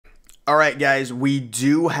All right, guys, we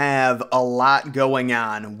do have a lot going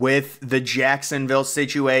on with the Jacksonville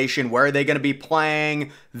situation. Where are they going to be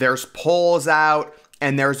playing? There's polls out,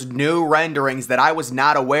 and there's new renderings that I was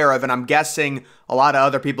not aware of, and I'm guessing a lot of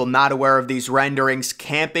other people not aware of these renderings.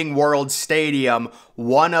 Camping World Stadium,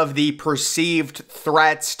 one of the perceived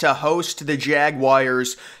threats to host the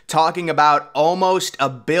Jaguars, talking about almost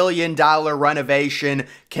 $1 billion renovation.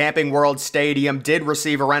 Camping World Stadium did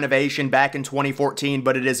receive a renovation back in 2014,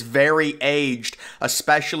 but it is very aged,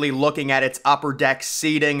 especially looking at its upper deck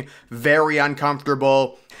seating, very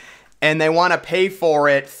uncomfortable. And they want to pay for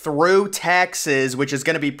it through taxes, which is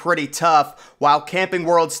going to be pretty tough, while Camping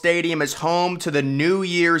World Stadium is home to the New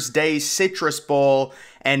Year's Day Citrus Bowl,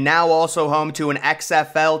 and now also home to an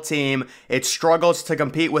XFL team. It struggles to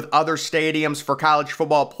compete with other stadiums for college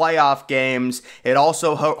football playoff games. It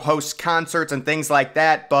also hosts concerts and things like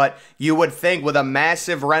that, but you would think with a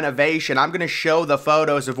massive renovation, I'm going to show the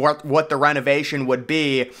photos of what the renovation would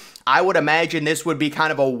be. I would imagine this would be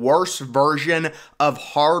kind of a worse version of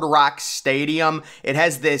Hard Rock Stadium. It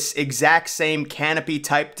has this exact same canopy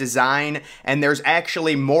type design, and there's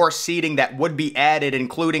actually more seating that would be added,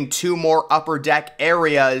 including 2 more upper deck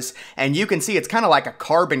areas. And you can see it's kind of like a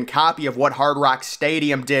carbon copy of what Hard Rock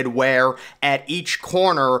Stadium did, where at each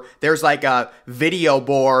corner there's like a video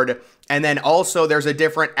board. And then also there's a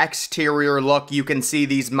different exterior look. You can see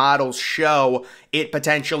these models show it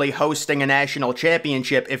potentially hosting a national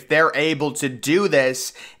championship. If they're able to do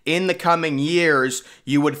this in the coming years,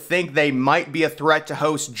 you would think they might be a threat to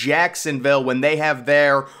host Jacksonville when they have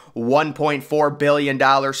their $1.4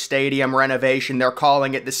 billion stadium renovation. They're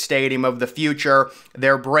calling it the Stadium of the Future.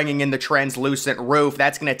 They're bringing in the translucent roof.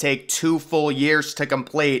 That's going to take 2 full years to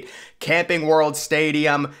complete. Camping World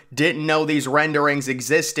Stadium, didn't know these renderings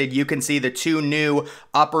existed. You can see the 2 new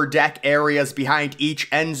upper deck areas behind each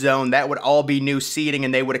end zone. That would all be new seating,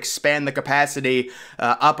 and they would expand the capacity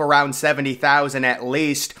up around 70,000 at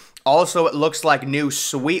least. Also, it looks like new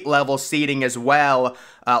suite level seating as well,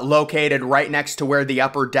 located right next to where the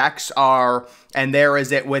upper decks are. And there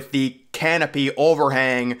is it with the canopy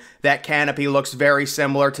overhang. That canopy looks very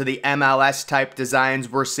similar to the MLS type designs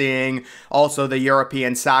we're seeing. Also the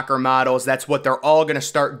European soccer models. That's what they're all going to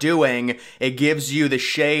start doing. It gives you the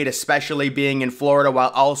shade, especially being in Florida,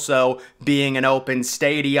 while also being an open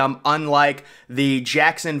stadium. Unlike the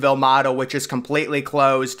Jacksonville model, which is completely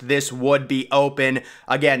closed, this would be open.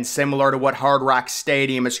 Again, similar to what Hard Rock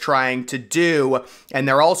Stadium is trying to do. And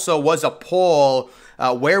there also was a poll.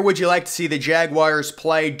 Where would you like to see the Jaguars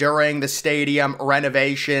play during the stadium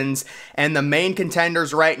renovations? And the main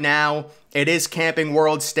contenders right now, it is Camping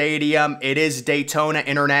World Stadium, it is Daytona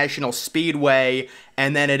International Speedway,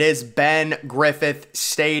 and then it is Ben Griffith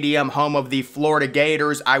Stadium, home of the Florida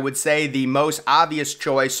Gators. I would say the most obvious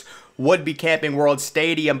choice would be Camping World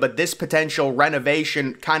Stadium, but this potential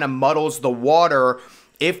renovation kind of muddles the water.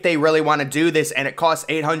 If they really want to do this and it costs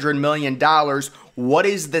 $800 million, what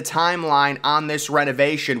is the timeline on this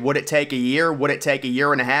renovation? Would it take a year? Would it take a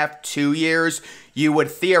year and a half, 2 years? You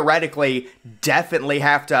would theoretically definitely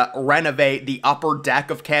have to renovate the upper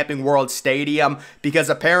deck of Camping World Stadium, because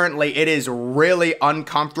apparently it is really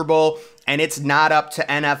uncomfortable and it's not up to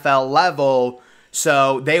NFL level.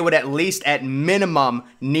 So they would at least, at minimum,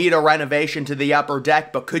 need a renovation to the upper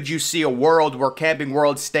deck. But could you see a world where Camping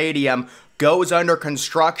World Stadium goes under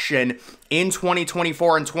construction in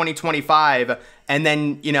 2024 and 2025, and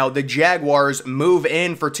then, you know, the Jaguars move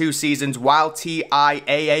in for 2 seasons while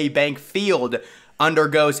TIAA Bank Field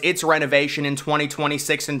undergoes its renovation in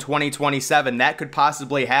 2026 and 2027. That could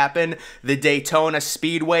possibly happen. The Daytona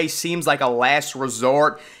Speedway seems like a last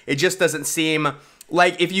resort. It just doesn't seem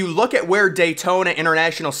like, if you look at where Daytona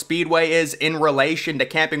International Speedway is in relation to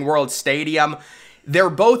Camping World Stadium,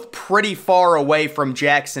 they're both pretty far away from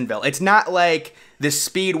Jacksonville. It's not like the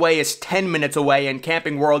Speedway is 10 minutes away and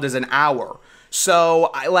Camping World is an hour.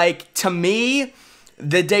 So, to me,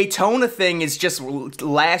 the Daytona thing is just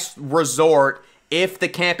last resort if the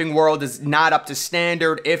Camping World is not up to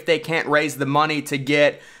standard, if they can't raise the money to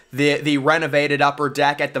get the renovated upper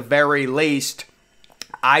deck at the very least.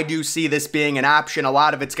 I do see this being an option. A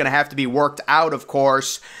lot of it's going to have to be worked out, of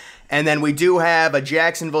course. And then we do have a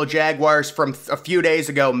Jacksonville Jaguars from a few days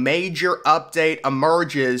ago. Major update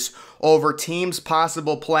emerges over teams'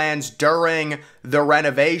 possible plans during the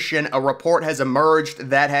renovation. A report has emerged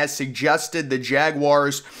that has suggested the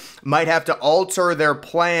Jaguars might have to alter their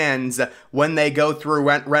plans when they go through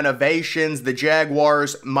renovations. The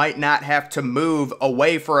Jaguars might not have to move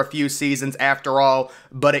away for a few seasons after all,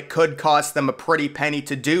 but it could cost them a pretty penny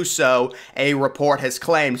to do so, a report has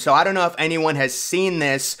claimed. So I don't know if anyone has seen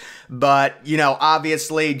this, but, you know,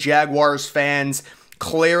 obviously Jaguars fans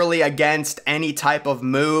clearly against any type of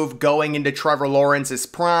move going into Trevor Lawrence's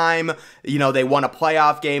prime. You know, they won a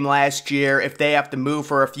playoff game last year. If they have to move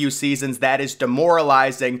for a few seasons, that is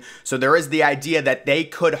demoralizing. So there is the idea that they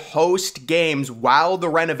could host games while the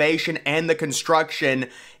renovation and the construction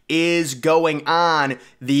is going on.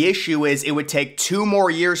 The issue is it would take 2 more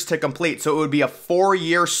years to complete. So it would be a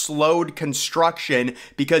 4-year slowed construction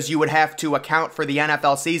because you would have to account for the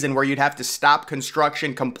NFL season where you'd have to stop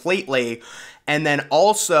construction completely. And then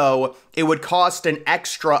also, it would cost an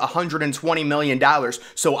extra $120 million.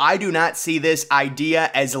 So I do not see this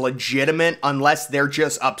idea as legitimate unless they're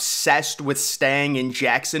just obsessed with staying in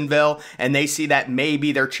Jacksonville and they see that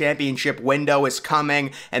maybe their championship window is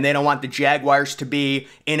coming and they don't want the Jaguars to be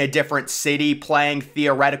in a different city playing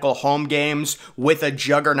theoretical home games with a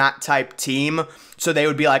juggernaut type team. So they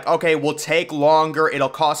would be like, okay, we'll take longer, it'll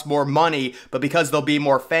cost more money, but because there'll be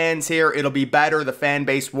more fans here, it'll be better, the fan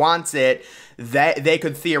base wants it, that they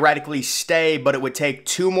could theoretically stay, but it would take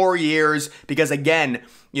 2 more years because, again,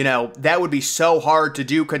 you know, that would be so hard to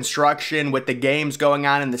do construction with the games going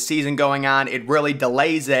on and the season going on. It really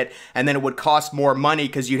delays it, and then it would cost more money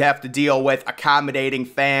because you'd have to deal with accommodating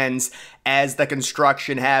fans as the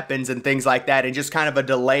construction happens and things like that, and just kind of a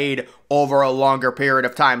delayed over a longer period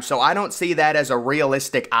of time. So I don't see that as a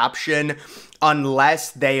realistic option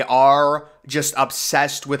unless they are just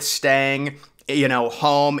obsessed with staying, you know,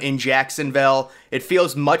 home in Jacksonville. It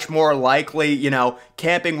feels much more likely, you know,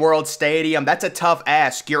 Camping World Stadium, that's a tough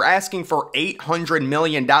ask. You're asking for $800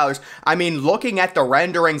 million. I mean, looking at the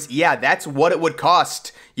renderings, yeah, that's what it would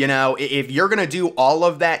cost. You know, if you're going to do all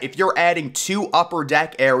of that, if you're adding 2 upper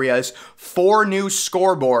deck areas, 4 new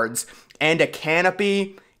scoreboards, and a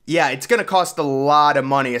canopy, yeah, it's going to cost a lot of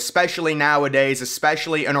money, especially nowadays,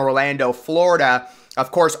 especially in Orlando, Florida. Of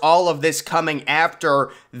course, all of this coming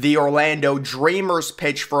after the Orlando Dreamers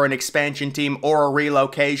pitch for an expansion team or a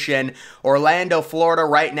relocation. Orlando, Florida,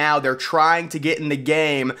 right now, they're trying to get in the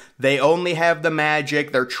game. They only have the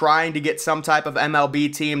Magic. They're trying to get some type of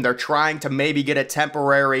MLB team. They're trying to maybe get a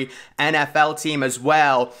temporary NFL team as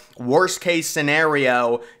well. Worst case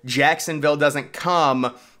scenario, Jacksonville doesn't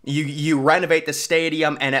come. You renovate the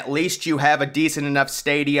stadium, and at least you have a decent enough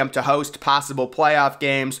stadium to host possible playoff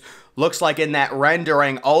games. Looks like in that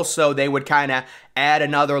rendering, also, they would kind of add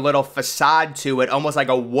another little facade to it, almost like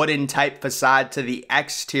a wooden type facade to the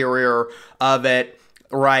exterior of it.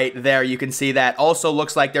 Right there, you can see that. Also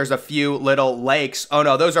looks like there's a few little lakes. Oh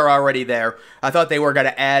no, those are already there. I thought they were going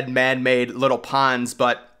to add man-made little ponds,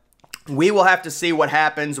 but we will have to see what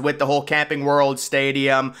happens with the whole Camping World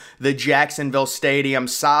Stadium, the Jacksonville Stadium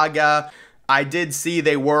saga. I did see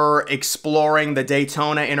they were exploring the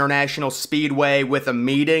Daytona International Speedway with a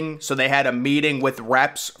meeting. So they had a meeting with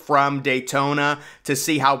reps from Daytona to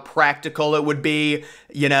see how practical it would be.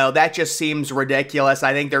 You know, that just seems ridiculous.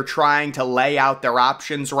 I think they're trying to lay out their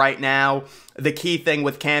options right now. The key thing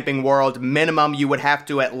with Camping World, minimum, you would have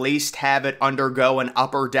to at least have it undergo an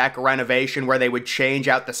upper deck renovation where they would change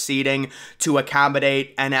out the seating to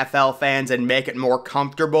accommodate NFL fans and make it more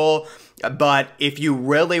comfortable. But if you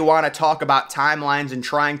really want to talk about timelines and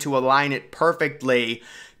trying to align it perfectly,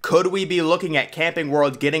 could we be looking at Camping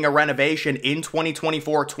World getting a renovation in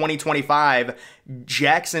 2024, 2025,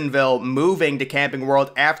 Jacksonville moving to Camping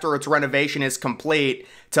World after its renovation is complete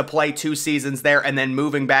to play 2 seasons there, and then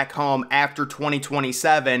moving back home after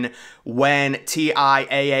 2027 when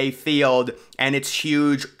TIAA Field and its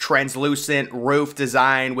huge translucent roof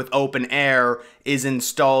design with open air is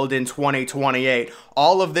installed in 2028.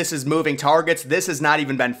 All of this is moving targets. This has not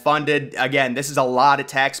even been funded. Again, this is a lot of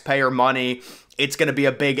taxpayer money. It's going to be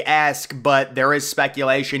a big ask, but there is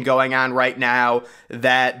speculation going on right now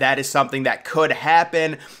that that is something that could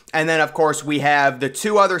happen. And then, of course, we have the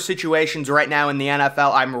 2 other situations right now in the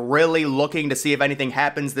NFL. I'm really looking to see if anything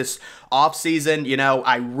happens this offseason. You know,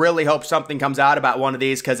 I really hope something comes out about one of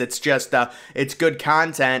these because it's just, it's good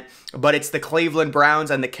content. But it's the Cleveland Browns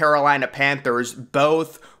and the Carolina Panthers,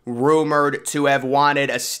 both rumored to have wanted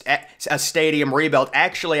a stadium rebuilt.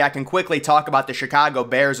 Actually, I can quickly talk about the Chicago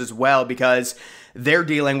Bears as well because they're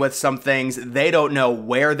dealing with some things. They don't know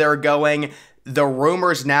where they're going. The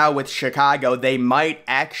rumors now with Chicago, they might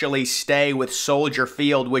actually stay with Soldier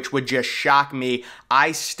Field, which would just shock me.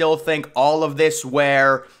 I still think all of this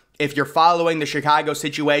where, if you're following the Chicago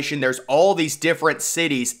situation, there's all these different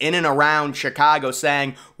cities in and around Chicago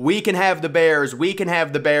saying, we can have the Bears, we can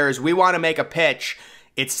have the Bears, we want to make a pitch.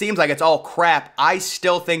 It seems like it's all crap. I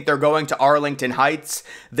still think they're going to Arlington Heights.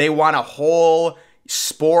 They want a whole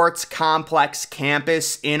sports complex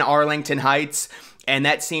campus in Arlington Heights. and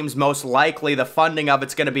that seems most likely the funding of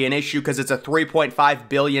it's going to be an issue because it's a $3.5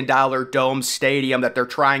 billion dome stadium that they're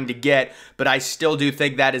trying to get, but I still do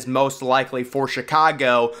think that is most likely for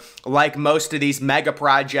Chicago. Like most of these mega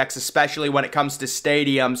projects, especially when it comes to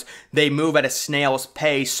stadiums, they move at a snail's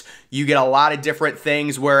pace. You get a lot of different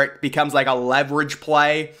things where it becomes like a leverage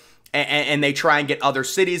play, and they try and get other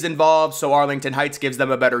cities involved, so Arlington Heights gives them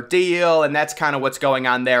a better deal, and that's kind of what's going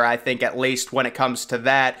on there, I think, at least when it comes to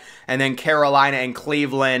that. And then Carolina and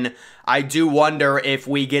Cleveland, I do wonder if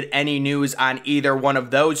we get any news on either one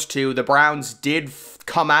of those two. The Browns did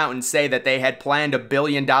come out and say that they had planned a $1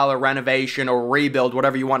 billion renovation or rebuild,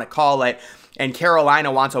 whatever you want to call it, and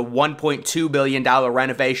Carolina wants a $1.2 billion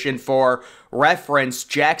renovation. For reference,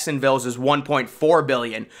 Jacksonville's is $1.4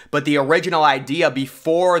 billion. But the original idea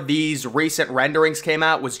before these recent renderings came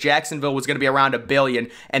out was Jacksonville was going to be around $1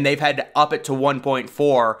 billion, and they've had to up it to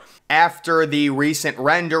 1.4. After the recent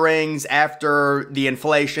renderings, after the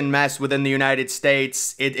inflation mess within the United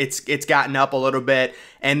States, it's gotten up a little bit,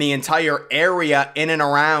 and the entire area in and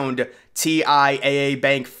around TIAA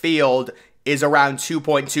Bank Field is around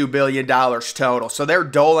 $2.2 billion total. So they're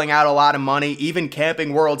doling out a lot of money. Even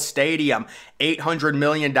Camping World Stadium, $800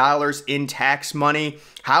 million in tax money.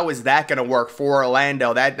 How is that going to work for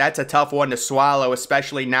Orlando? That's a tough one to swallow,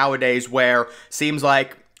 especially nowadays where seems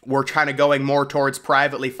like we're kind of going more towards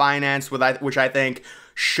privately financed, which I think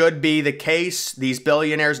should be the case. These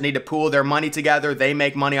billionaires need to pool their money together. They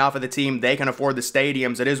make money off of the team. They can afford the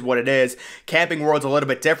stadiums. It is what it is. Camping World's a little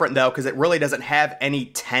bit different, though, because it really doesn't have any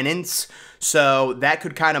tenants. So that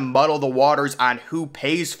could kind of muddle the waters on who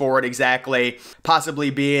pays for it exactly, possibly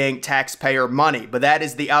being taxpayer money. But that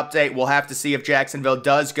is the update. We'll have to see if Jacksonville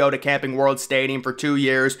does go to Camping World Stadium for 2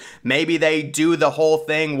 years. Maybe they do the whole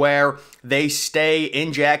thing where they stay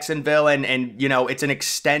in Jacksonville and you know, it's an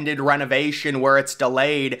extended renovation where it's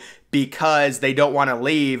delayed because they don't want to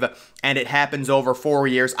leave, and it happens over 4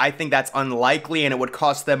 years. I think that's unlikely, and it would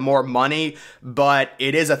cost them more money, but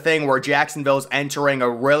it is a thing where Jacksonville's entering a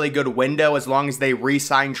really good window as long as they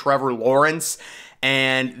re-sign Trevor Lawrence,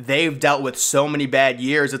 and they've dealt with so many bad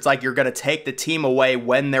years. It's like you're going to take the team away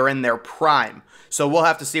when they're in their prime. So we'll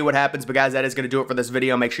have to see what happens, but guys, that is going to do it for this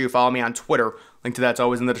video. Make sure you follow me on Twitter. Link to that's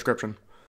always in the description.